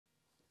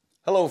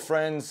Hello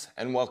friends,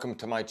 and welcome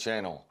to my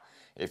channel.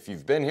 If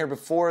you've been here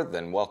before,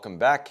 then welcome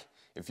back.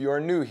 If you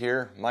are new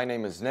here, my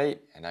name is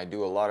Nate, and I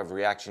do a lot of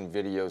reaction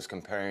videos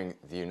comparing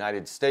the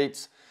United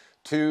States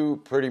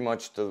to pretty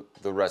much the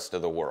rest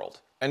of the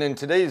world. And in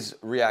today's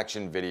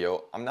reaction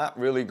video, I'm not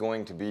really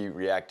going to be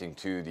reacting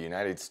to the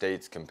United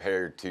States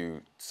compared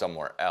to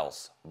somewhere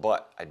else,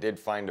 but I did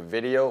find a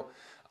video.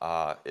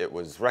 It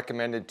was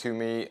recommended to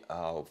me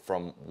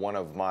from one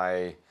of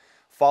my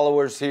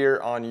followers here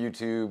on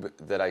YouTube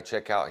that I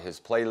check out his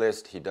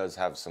playlist. He does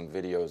have some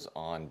videos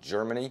on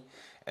Germany,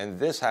 and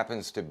this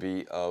happens to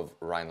be of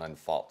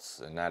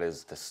Rheinland-Pfalz, and that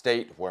is the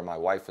state where my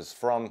wife is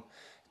from.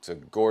 It's a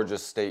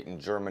gorgeous state in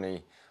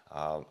Germany.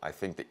 I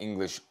think the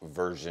English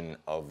version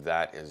of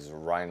that is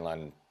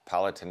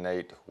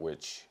Rheinland-Palatinate,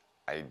 which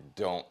I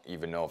don't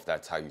even know if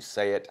that's how you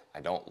say it.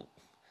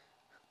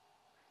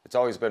 It's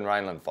always been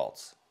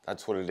Rheinland-Pfalz.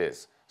 That's what it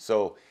is.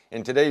 So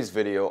in today's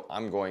video,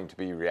 I'm going to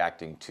be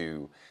reacting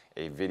to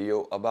a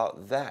video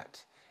about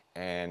that,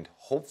 and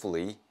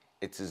hopefully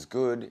it's as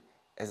good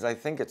as I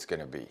think it's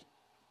gonna be.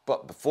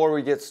 But before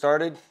we get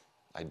started,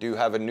 I do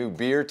have a new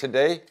beer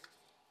today.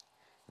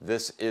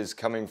 This is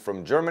coming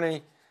from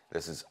Germany.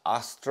 This is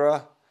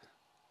Astra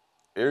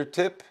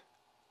Irrtipp,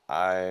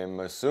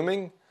 I'm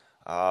assuming,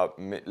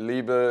 mit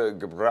Liebe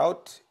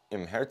gebraut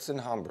im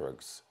Herzen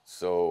Hamburgs.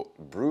 So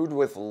brewed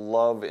with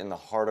love in the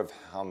heart of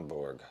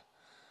Hamburg.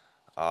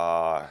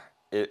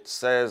 It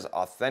says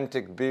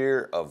authentic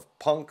beer of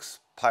punks,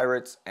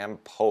 pirates,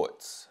 and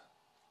poets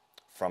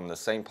from the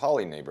St.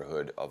 Pauli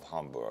neighborhood of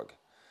Hamburg.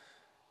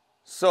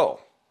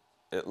 So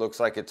it looks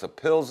like it's a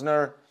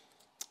Pilsner.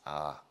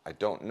 I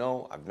don't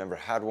know. I've never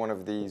had one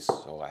of these,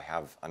 so I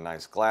have a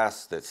nice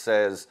glass that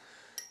says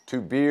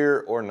to beer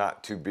or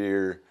not to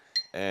beer.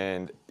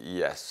 And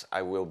yes,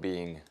 I will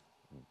be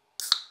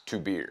to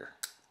beer.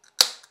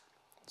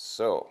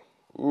 So,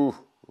 ooh.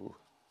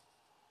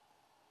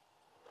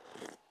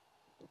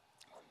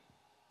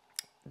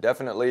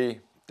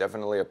 Definitely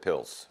a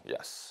Pils,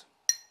 yes.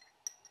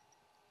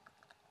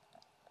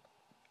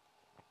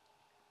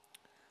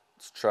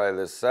 Let's try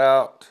this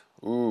out.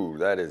 Ooh,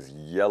 that is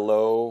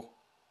yellow.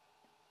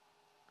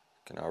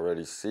 Can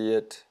already see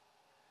it.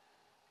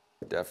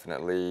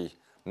 Definitely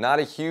not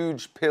a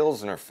huge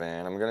Pilsner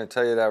fan. I'm going to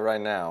tell you that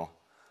right now.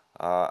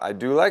 I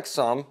do like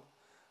some.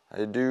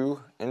 I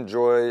do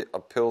enjoy a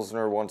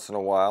Pilsner once in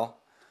a while.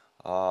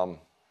 Look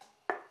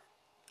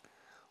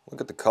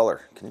at the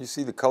color. Can you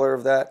see the color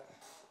of that?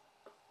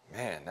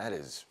 Man,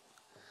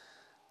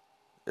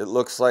 it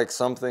looks like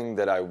something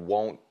that I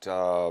won't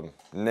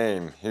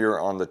name here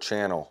on the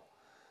channel,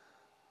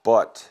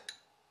 but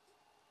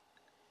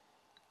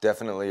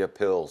definitely a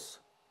Pils.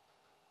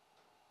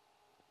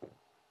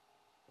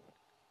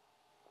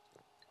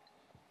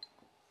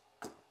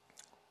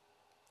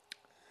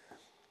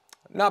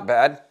 Not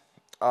bad.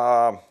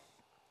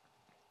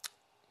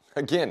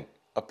 Again,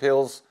 a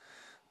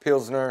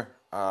Pilsner.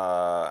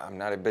 I'm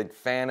not a big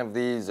fan of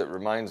these. It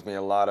reminds me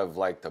a lot of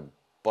like the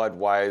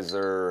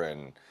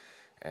Budweiser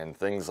and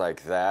things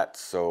like that,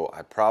 so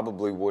I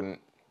probably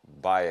wouldn't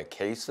buy a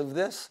case of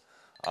this,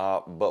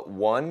 but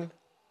one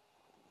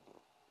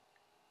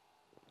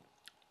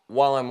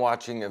while I'm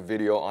watching a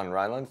video on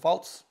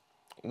Rheinland-Pfalz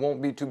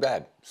won't be too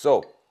bad.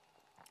 So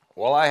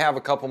while I have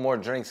a couple more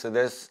drinks of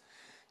this,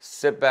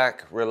 sit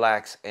back,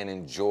 relax, and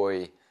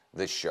enjoy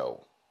the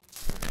show.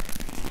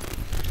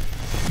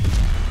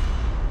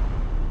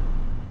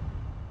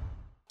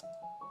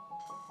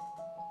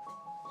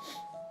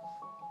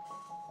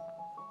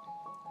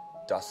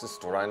 Das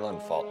ist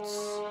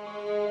Rheinland-Pfalz.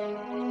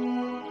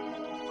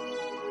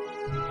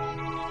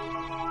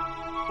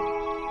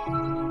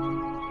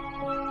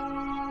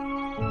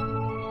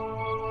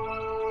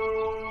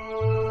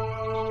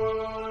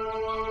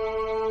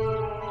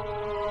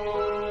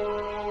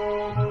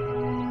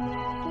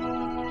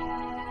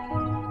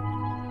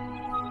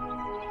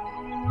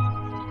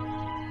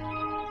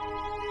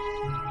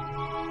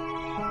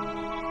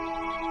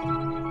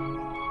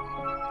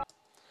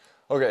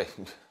 Okay.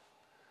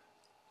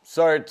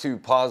 Sorry to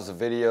pause the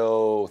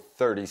video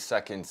 30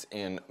 seconds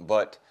in,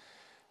 but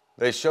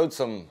they showed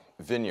some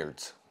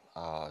vineyards,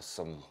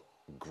 some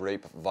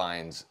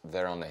grapevines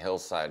there on the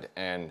hillside.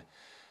 And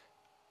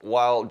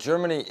while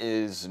Germany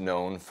is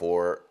known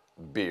for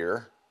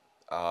beer,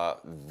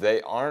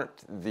 they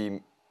aren't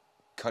the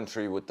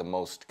country with the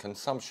most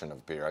consumption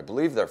of beer. I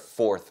believe they're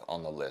fourth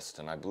on the list,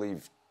 and I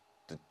believe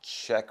the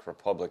Czech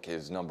Republic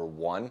is number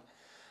one.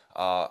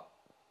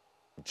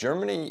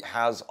 Germany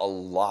has a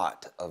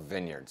lot of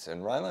vineyards,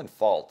 and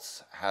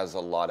Rheinland-Pfalz has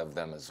a lot of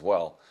them as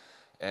well.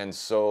 And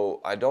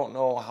so I don't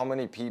know how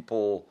many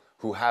people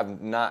who have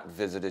not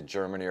visited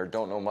Germany or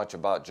don't know much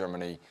about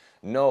Germany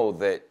know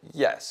that,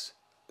 yes,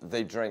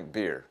 they drink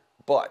beer,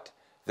 but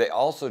they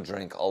also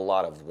drink a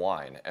lot of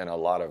wine, and a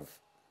lot of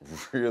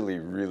really,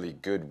 really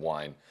good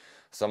wine.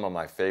 Some of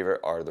my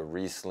favorite are the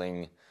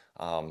Riesling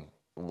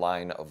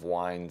line of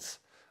wines,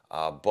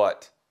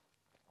 but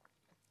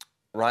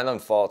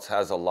Rheinland-Pfalz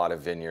has a lot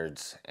of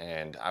vineyards,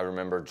 and I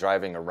remember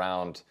driving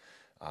around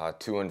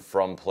to and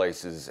from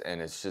places,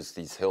 and it's just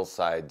these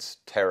hillsides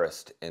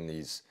terraced in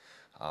these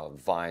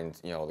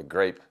vines, you know, the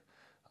grape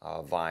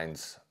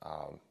vines.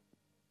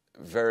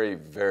 Very,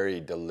 very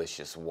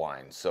delicious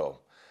wine. So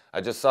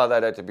I just saw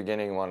that at the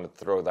beginning, wanted to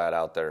throw that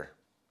out there.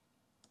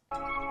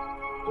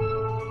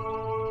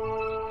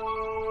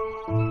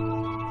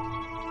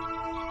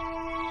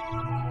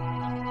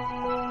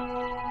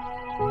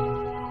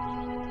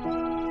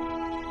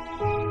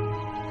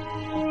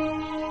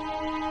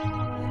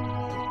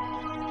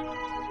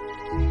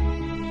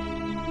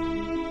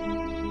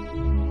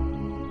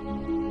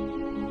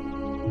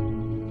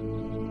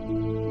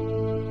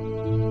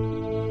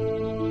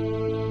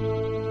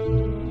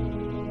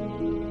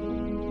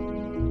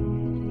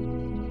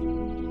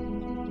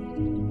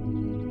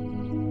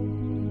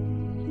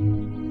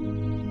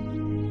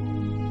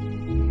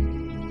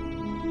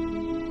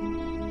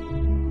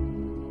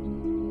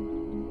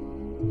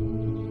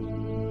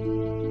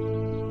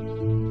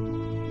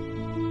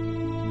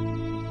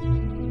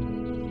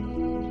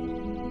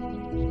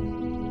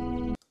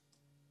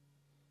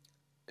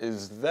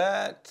 Is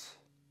that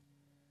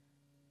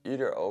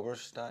Eder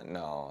Oberstein?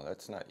 No,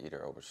 that's not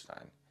Eder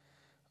Oberstein.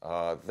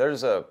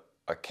 There's a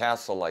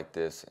castle like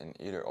this in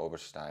Eder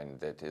Oberstein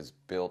that is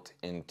built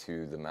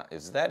into the mountain.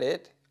 Is that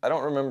it? I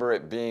don't remember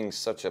it being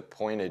such a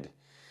pointed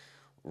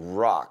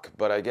rock,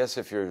 but I guess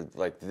if you're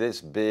like this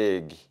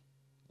big,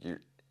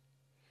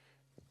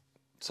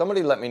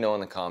 somebody let me know in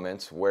the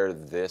comments where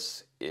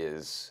this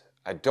is.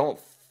 I don't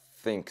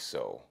think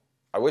so.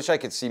 I wish I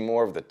could see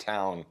more of the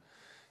town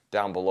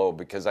down below,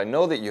 because I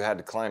know that you had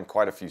to climb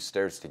quite a few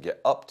stairs to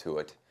get up to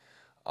it,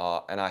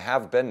 and I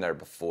have been there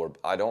before.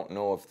 I don't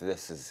know if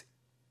this is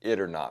it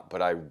or not,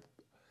 but I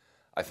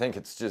think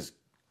it's just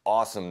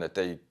awesome that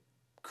they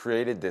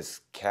created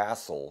this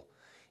castle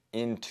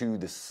into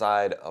the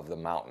side of the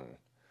mountain.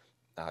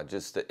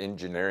 Just the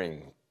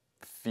engineering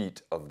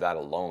feat of that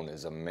alone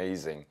is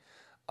amazing.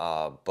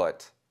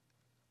 But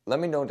let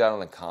me know down in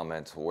the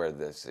comments where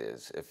this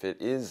is. If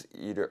it is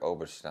Eder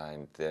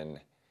Oberstein, then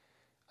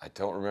I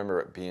don't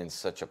remember it being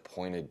such a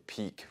pointed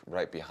peak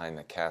right behind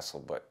the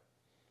castle, but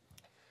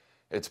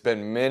it's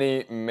been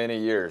many, many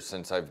years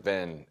since I've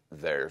been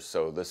there,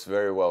 so this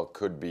very well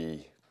could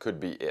be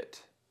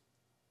it.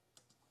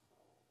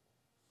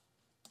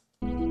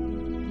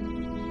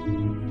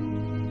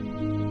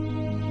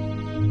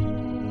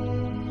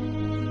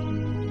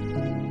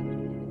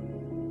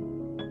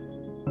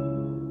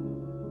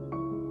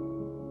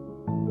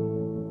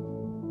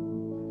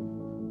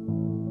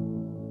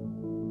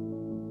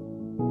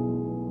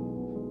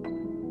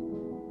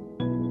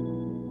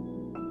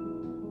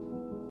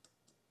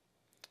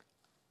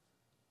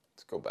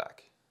 Go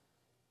back.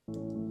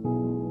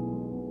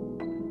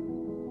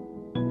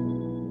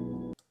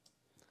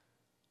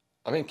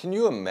 I mean, can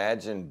you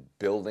imagine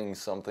building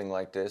something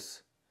like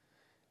this?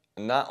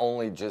 Not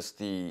only just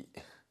the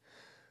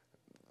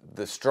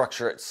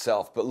structure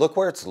itself, but look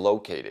where it's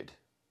located.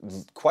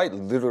 Quite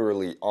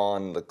literally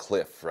on the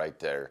cliff right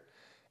there.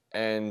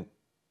 And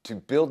to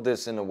build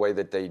this in a way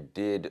that they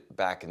did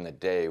back in the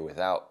day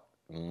without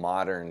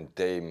modern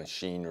day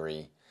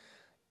machinery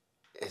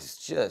is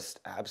just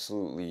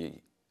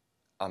absolutely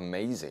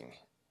amazing.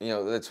 You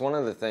know, that's one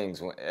of the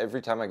things,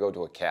 every time I go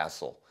to a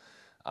castle,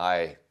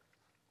 I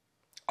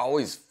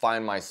always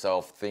find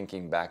myself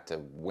thinking back to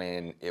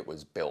when it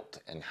was built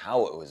and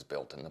how it was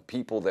built and the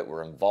people that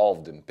were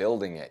involved in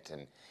building it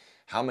and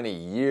how many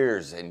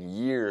years and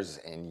years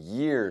and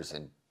years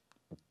and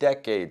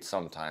decades,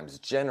 sometimes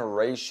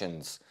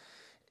generations,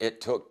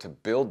 it took to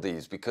build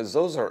these, because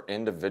those are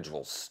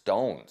individual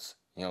stones.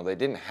 You know, they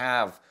didn't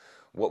have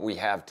what we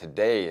have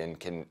today and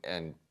can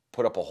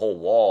put up a whole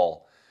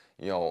wall,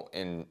 you know,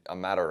 in a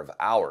matter of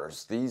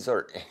hours. These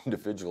are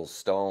individual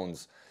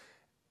stones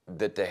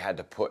that they had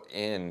to put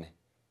in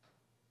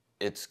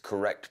its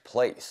correct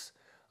place.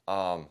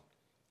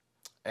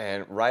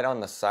 And right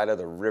on the side of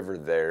the river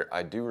there,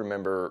 I do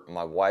remember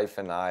my wife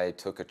and I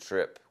took a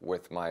trip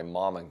with my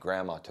mom and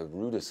grandma to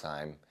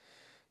Rudesheim,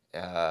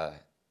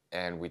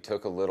 and we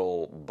took a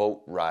little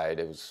boat ride.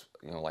 It was,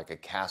 you know, like a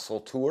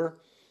castle tour.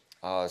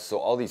 So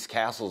all these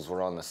castles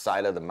were on the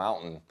side of the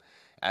mountain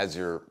as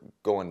you're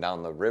going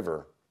down the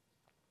river.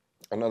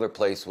 Another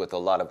place with a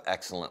lot of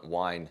excellent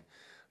wine,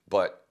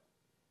 but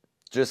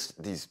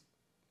just these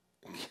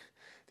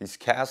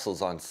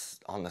castles on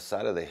the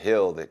side of the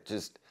hill that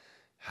just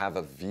have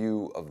a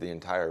view of the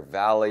entire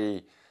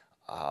valley.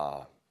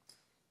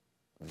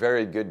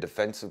 Very good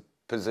defensive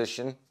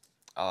position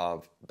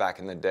back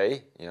in the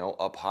day. You know,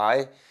 up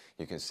high,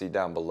 you can see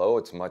down below.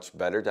 It's much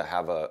better to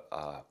have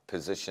a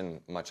position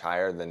much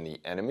higher than the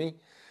enemy.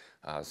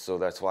 So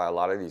that's why a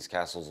lot of these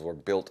castles were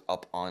built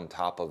up on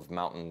top of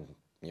mountain,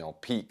 you know,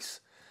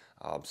 peaks,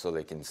 so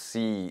they can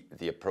see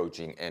the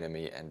approaching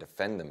enemy and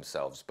defend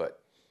themselves.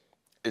 But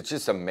it's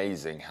just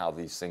amazing how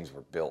these things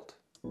were built.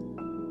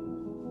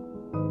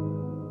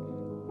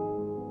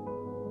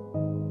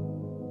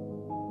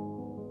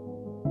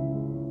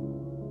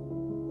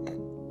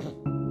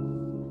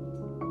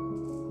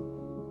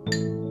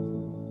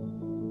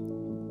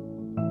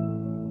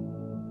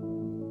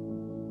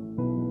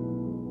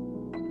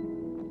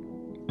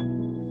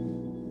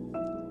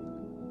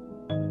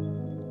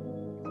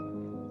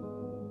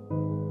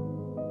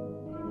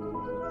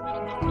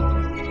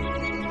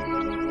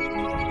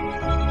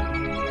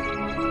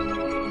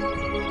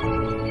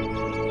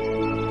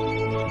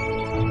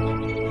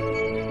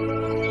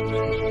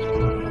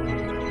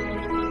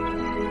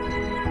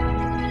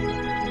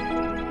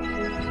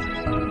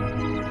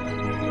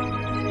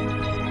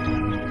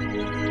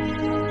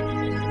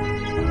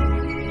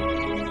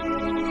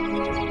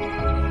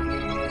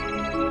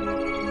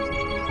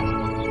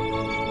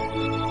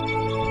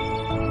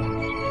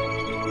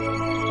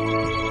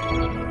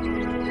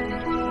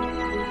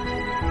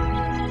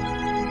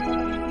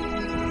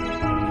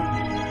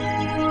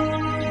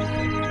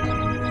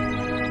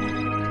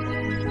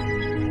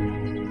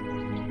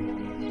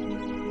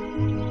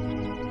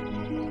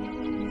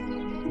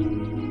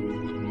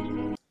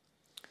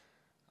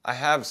 I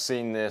have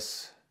seen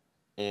this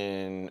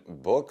in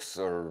books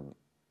or,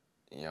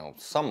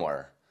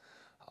 somewhere.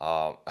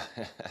 Uh,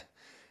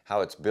 how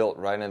it's built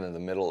right into the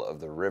middle of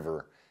the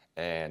river.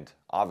 And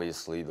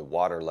obviously the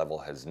water level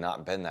has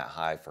not been that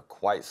high for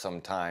quite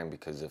some time,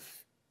 because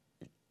if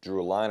you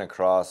drew a line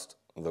across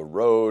the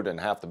road and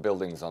half the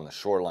buildings on the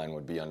shoreline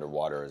would be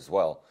underwater as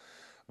well.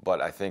 But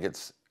I think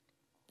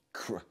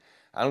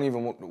I don't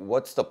even,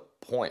 what's the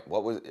point?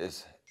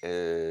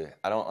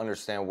 I don't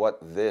understand what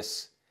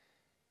this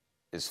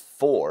is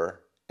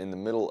for in the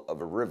middle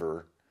of a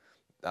river,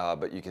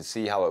 but you can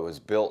see how it was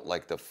built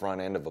like the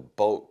front end of a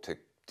boat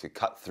to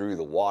cut through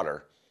the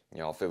water.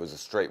 If it was a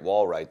straight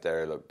wall right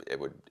there, it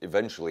would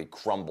eventually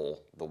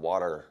crumble.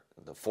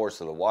 The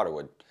force of the water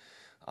would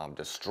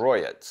destroy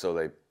it. So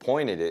they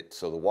pointed it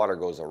so the water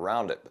goes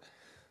around it.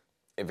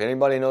 If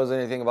anybody knows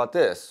anything about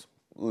this,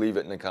 leave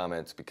it in the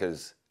comments,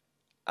 because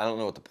I don't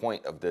know what the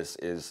point of this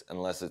is,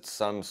 unless it's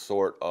some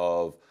sort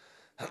of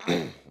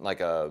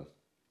like a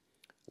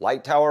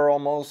light tower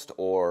almost,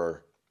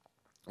 or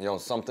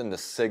something to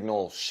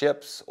signal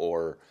ships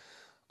or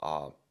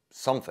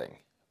something.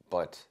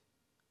 But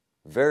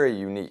very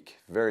unique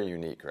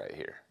right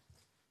here.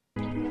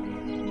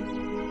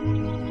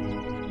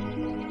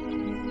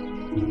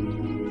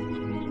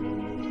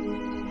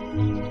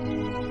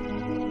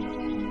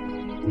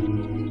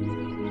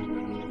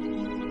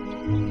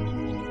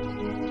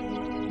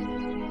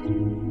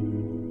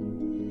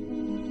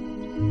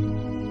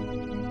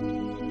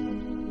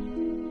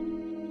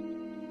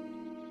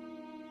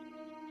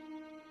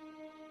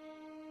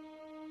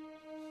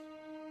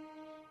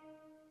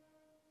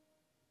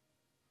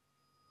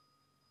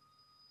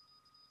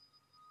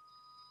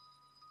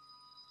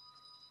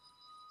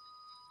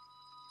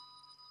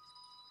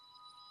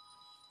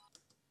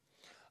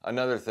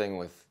 Another thing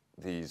with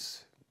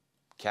these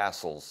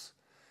castles,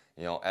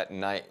 at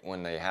night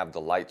when they have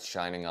the lights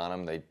shining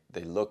on them,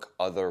 they look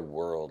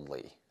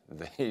otherworldly.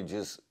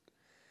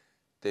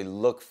 They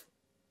look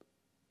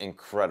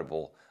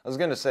incredible. I was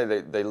going to say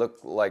they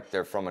look like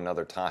they're from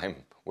another time,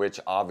 which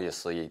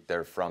obviously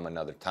they're from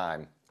another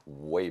time,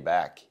 way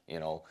back,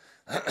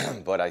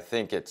 But I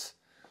think it's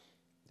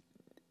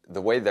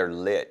the way they're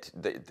lit.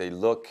 They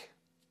look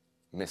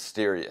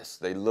mysterious.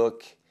 They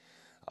look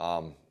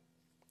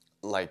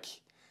like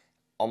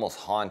almost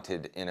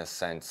haunted in a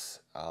sense,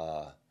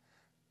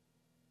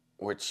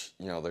 which,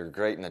 they're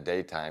great in the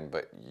daytime,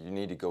 but you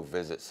need to go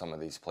visit some of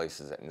these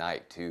places at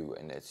night too,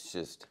 and it's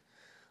just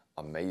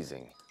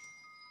amazing.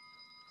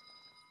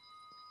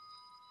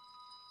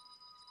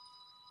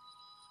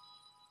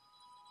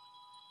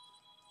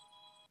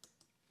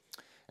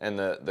 And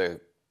the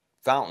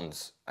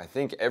fountains, I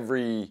think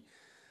every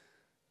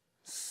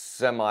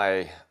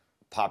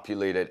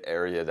semi-populated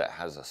area that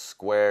has a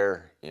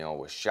square,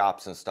 with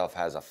shops and stuff,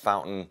 has a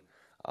fountain.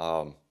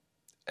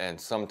 And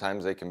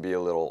sometimes they can be a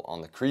little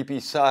on the creepy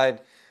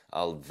side,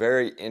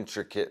 very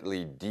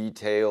intricately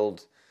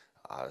detailed.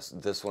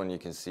 This one you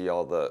can see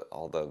all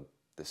the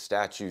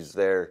statues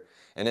there,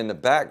 and in the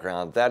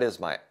background, that is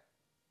my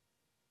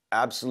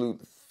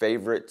absolute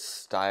favorite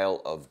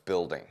style of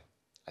building.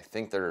 I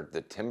think they're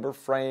the timber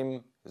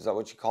frame, is that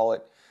what you call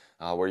it?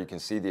 Where you can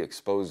see the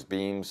exposed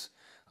beams,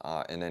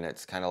 and then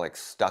it's kind of like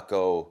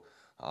stucco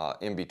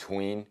in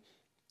between.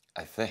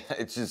 I think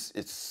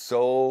it's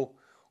so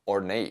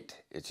ornate.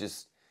 It's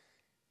just,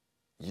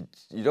 you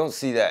don't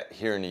see that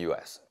here in the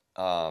U.S.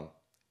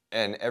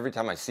 And every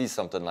time I see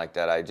something like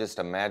that, I just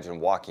imagine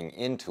walking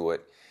into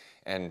it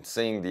and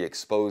seeing the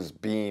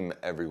exposed beam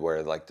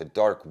everywhere, like the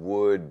dark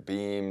wood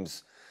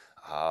beams,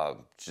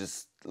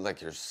 just like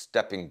you're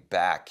stepping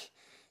back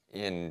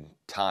in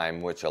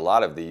time, which a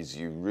lot of these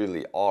you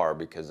really are,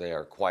 because they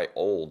are quite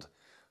old.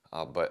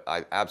 But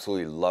I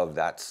absolutely love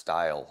that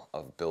style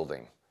of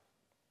building.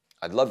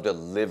 I'd love to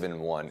live in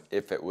one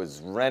if it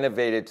was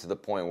renovated to the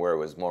point where it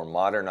was more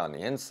modern on the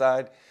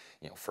inside,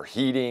 for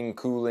heating,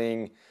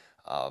 cooling,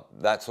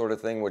 that sort of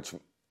thing, which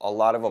a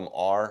lot of them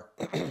are.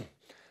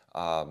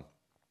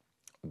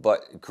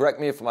 But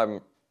correct me if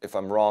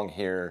I'm wrong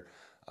here,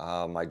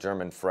 my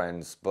German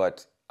friends,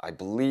 but I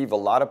believe a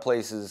lot of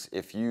places,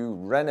 if you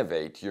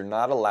renovate, you're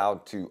not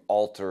allowed to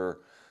alter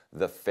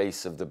the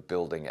face of the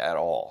building at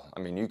all. I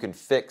mean, you can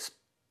fix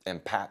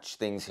and patch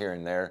things here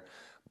and there,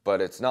 but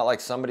it's not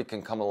like somebody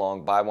can come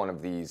along, buy one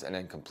of these, and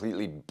then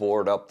completely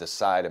board up the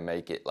side and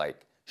make it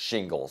like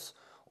shingles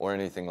or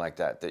anything like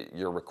that. That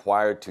you're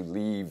required to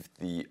leave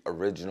the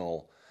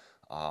original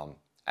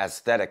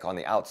aesthetic on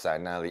the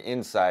outside. Now, the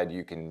inside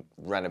you can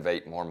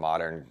renovate more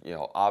modern.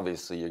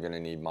 Obviously you're going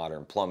to need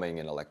modern plumbing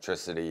and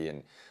electricity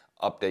and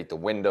update the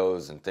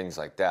windows and things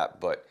like that.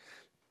 But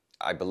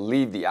I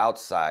believe the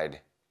outside,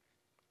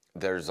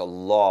 there's a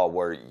law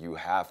where you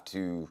have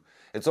to.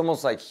 It's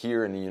almost like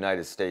here in the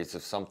United States,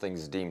 if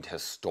something's deemed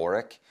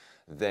historic,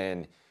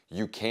 then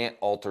you can't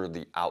alter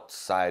the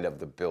outside of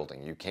the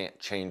building. You can't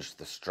change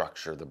the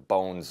structure, the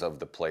bones of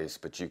the place,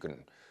 but you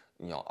can,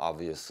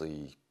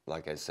 obviously,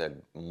 like I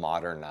said,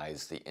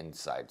 modernize the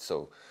inside.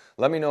 So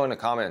let me know in the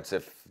comments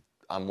if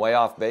I'm way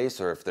off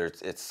base, or if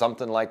it's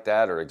something like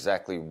that, or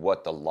exactly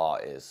what the law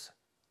is.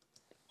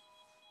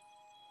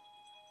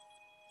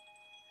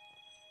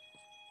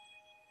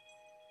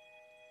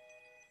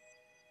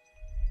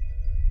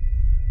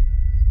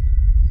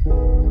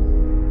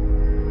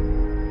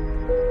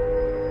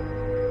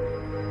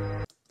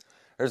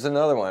 There's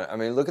another one. I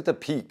mean, look at the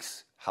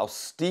peaks, how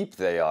steep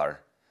they are.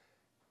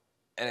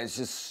 And it's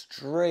just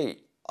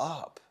straight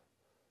up.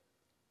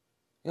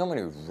 You know how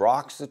many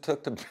rocks it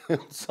took to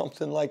build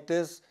something like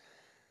this?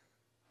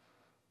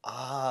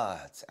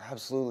 It's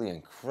absolutely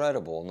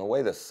incredible. And the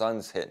way the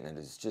sun's hitting it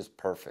is just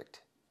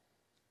perfect.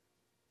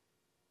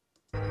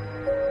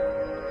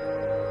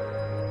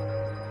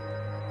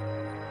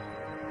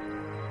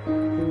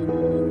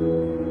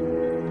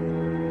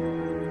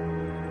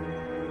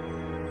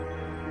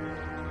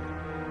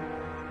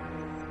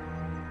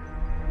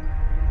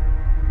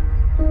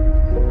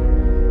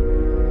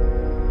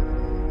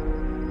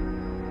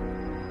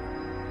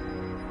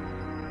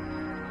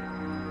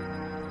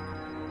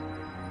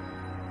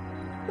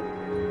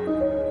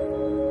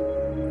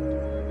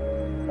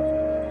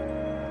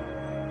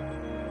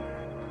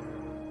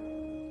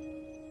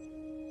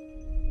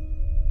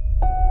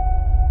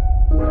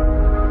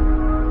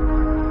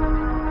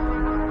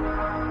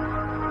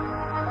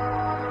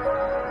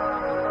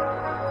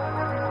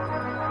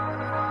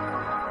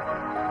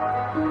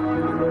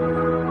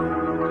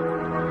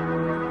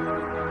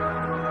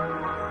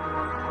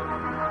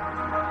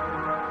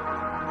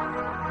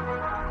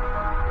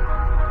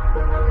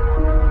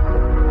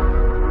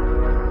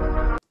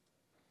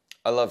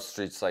 I love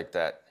streets like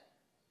that.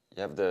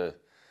 You have the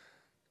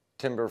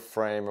timber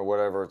frame or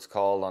whatever it's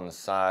called on the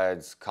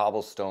sides,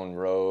 cobblestone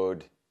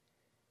road.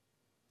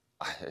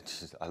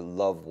 I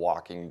love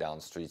walking down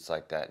streets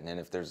like that. And then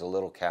if there's a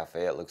little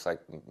cafe, it looks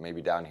like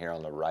maybe down here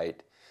on the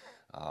right,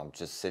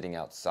 just sitting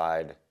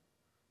outside,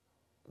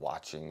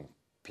 watching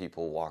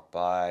people walk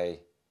by.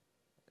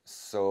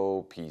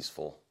 So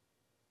peaceful.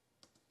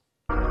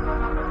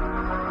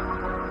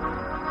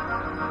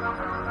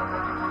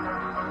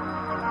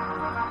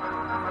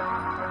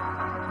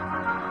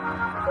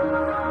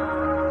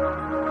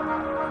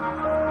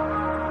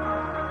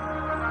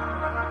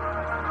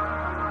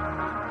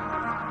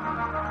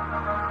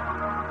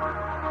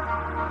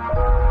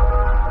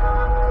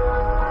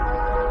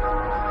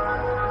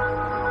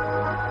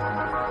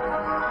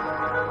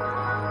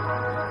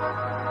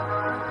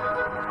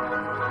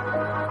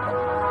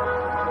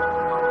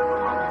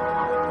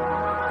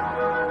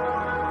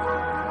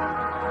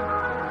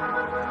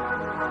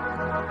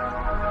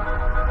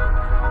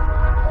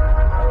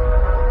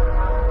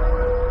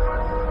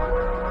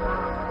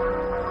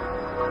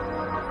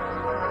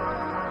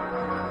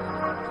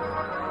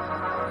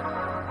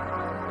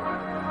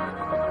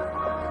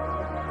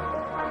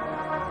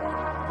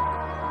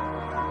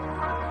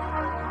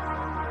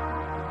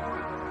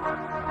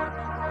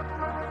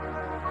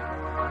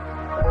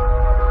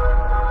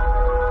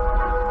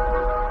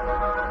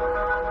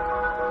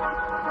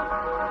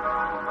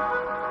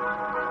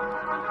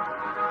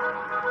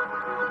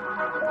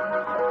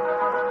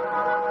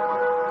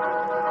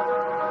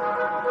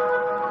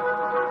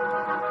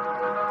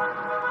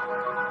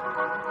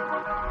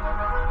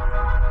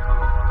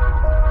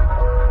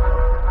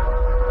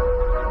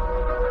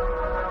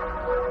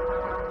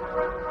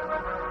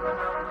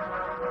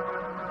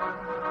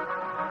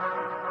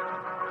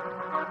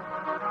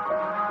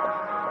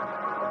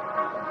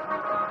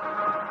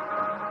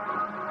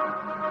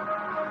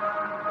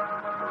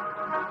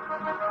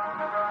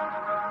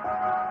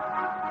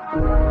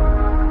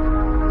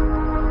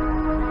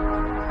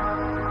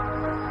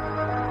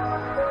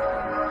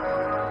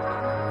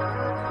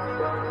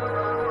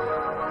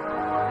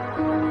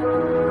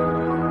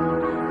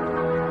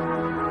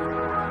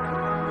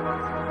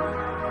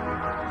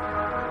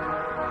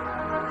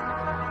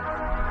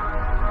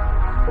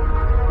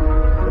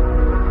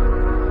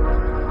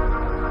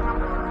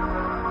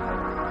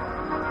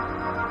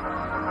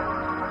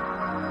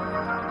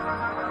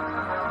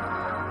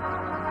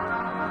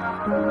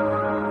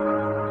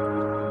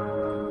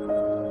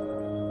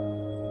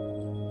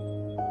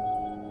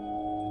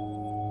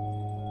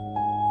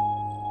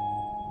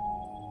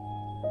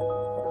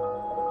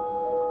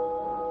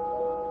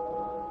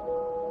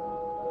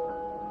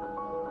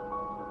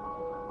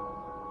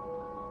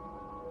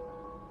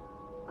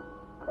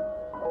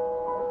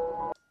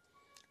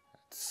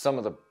 Some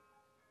of the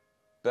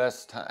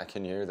best time, I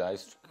can hear the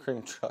ice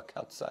cream truck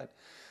outside.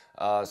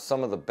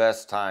 Some of the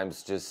best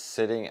times just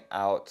sitting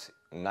out,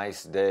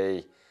 nice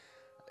day,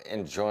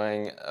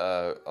 enjoying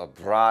a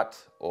brat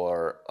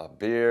or a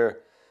beer,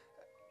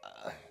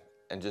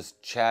 and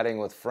just chatting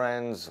with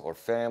friends or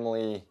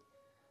family.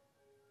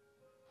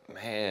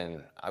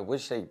 Man, I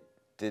wish they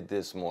did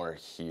this more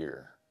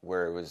here,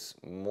 where it was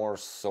more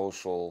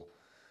social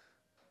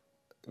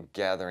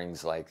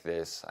gatherings like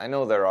this. I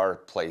know there are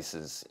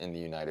places in the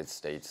United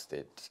States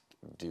that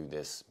do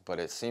this, but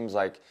it seems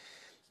like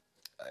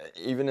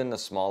even in the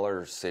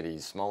smaller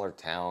cities, smaller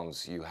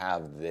towns, you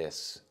have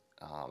this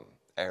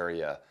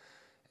area,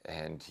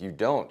 and you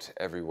don't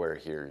everywhere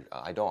here.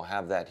 I don't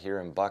have that here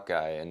in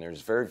Buckeye, and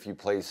there's very few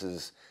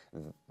places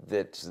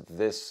that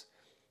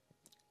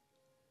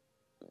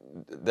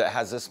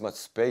has this much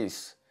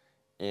space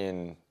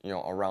in,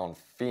 around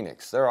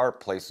Phoenix. There are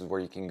places where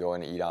you can go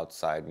and eat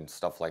outside and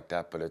stuff like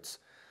that, but it's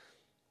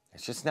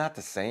just not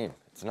the same.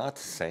 It's not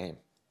the same.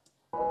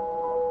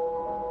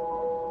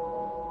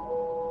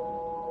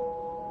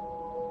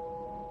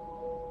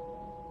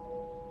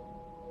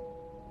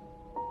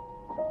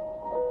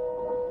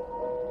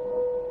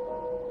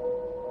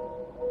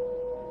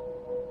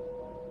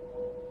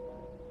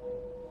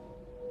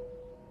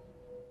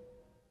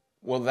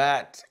 Well,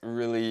 that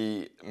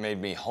really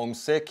made me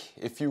homesick,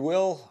 if you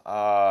will.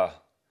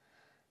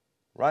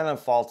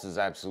 Rheinland-Pfalz is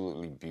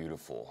absolutely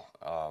beautiful.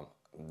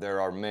 There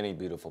are many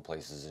beautiful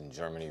places in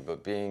Germany,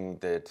 but being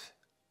that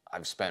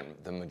I've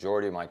spent the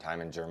majority of my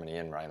time in Germany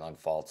in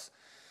Rheinland-Pfalz,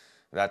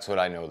 that's what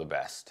I know the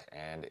best,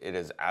 and it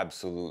is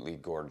absolutely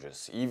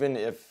gorgeous. Even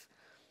if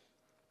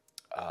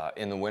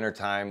in the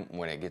wintertime,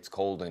 when it gets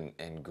cold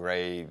and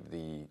gray,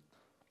 the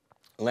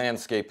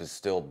landscape is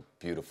still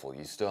beautiful.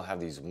 You still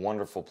have these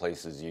wonderful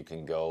places you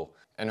can go.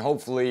 And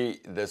hopefully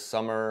this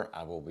summer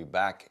I will be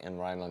back in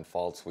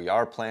Rheinland-Pfalz. We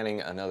are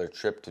planning another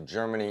trip to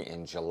Germany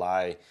in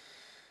July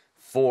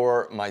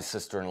for my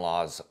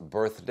sister-in-law's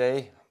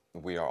birthday.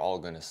 We are all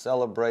going to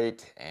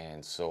celebrate,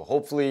 and so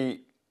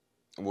hopefully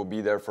we'll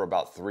be there for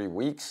about 3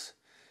 weeks,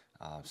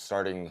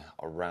 starting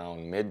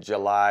around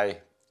mid-July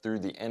through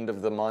the end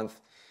of the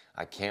month.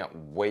 I can't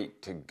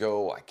wait to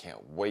go. I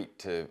can't wait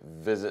to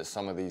visit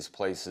some of these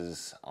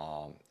places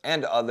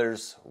and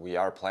others. We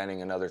are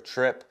planning another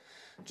trip,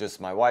 just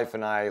my wife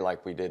and I,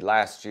 like we did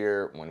last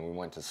year when we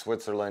went to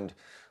Switzerland.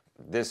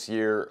 This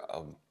year,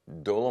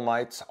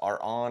 Dolomites are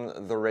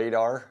on the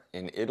radar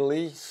in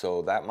Italy,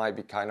 so that might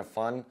be kind of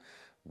fun.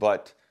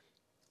 But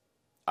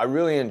I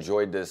really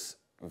enjoyed this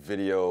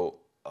video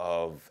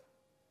of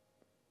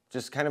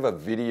just kind of a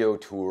video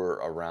tour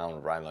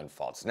around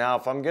Rheinland-Pfalz. Now,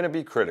 if I'm going to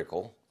be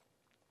critical,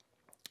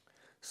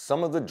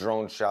 some of the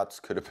drone shots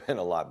could have been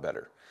a lot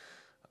better.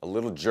 A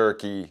little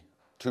jerky,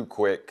 too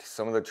quick.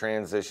 Some of the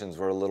transitions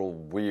were a little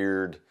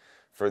weird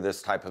for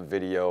this type of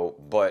video,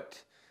 but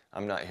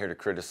I'm not here to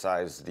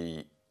criticize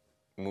the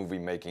movie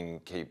making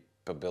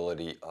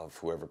capability of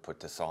whoever put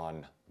this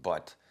on,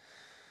 but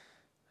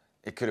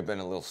it could have been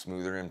a little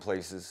smoother in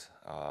places.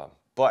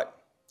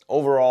 But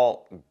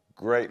overall,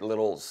 great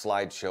little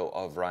slideshow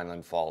of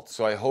Rheinland-Pfalz.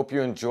 So I hope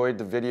you enjoyed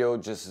the video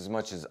just as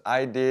much as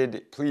I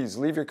did. Please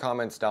leave your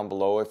comments down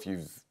below if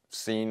you've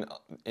seen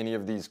any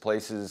of these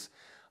places.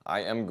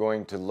 I am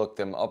going to look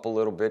them up a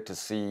little bit to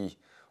see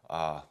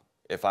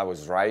if I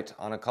was right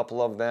on a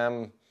couple of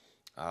them.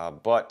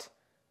 But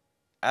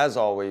as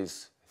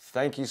always,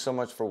 thank you so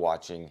much for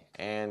watching,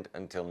 and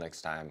until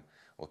next time,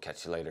 we'll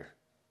catch you later.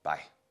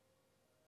 Bye.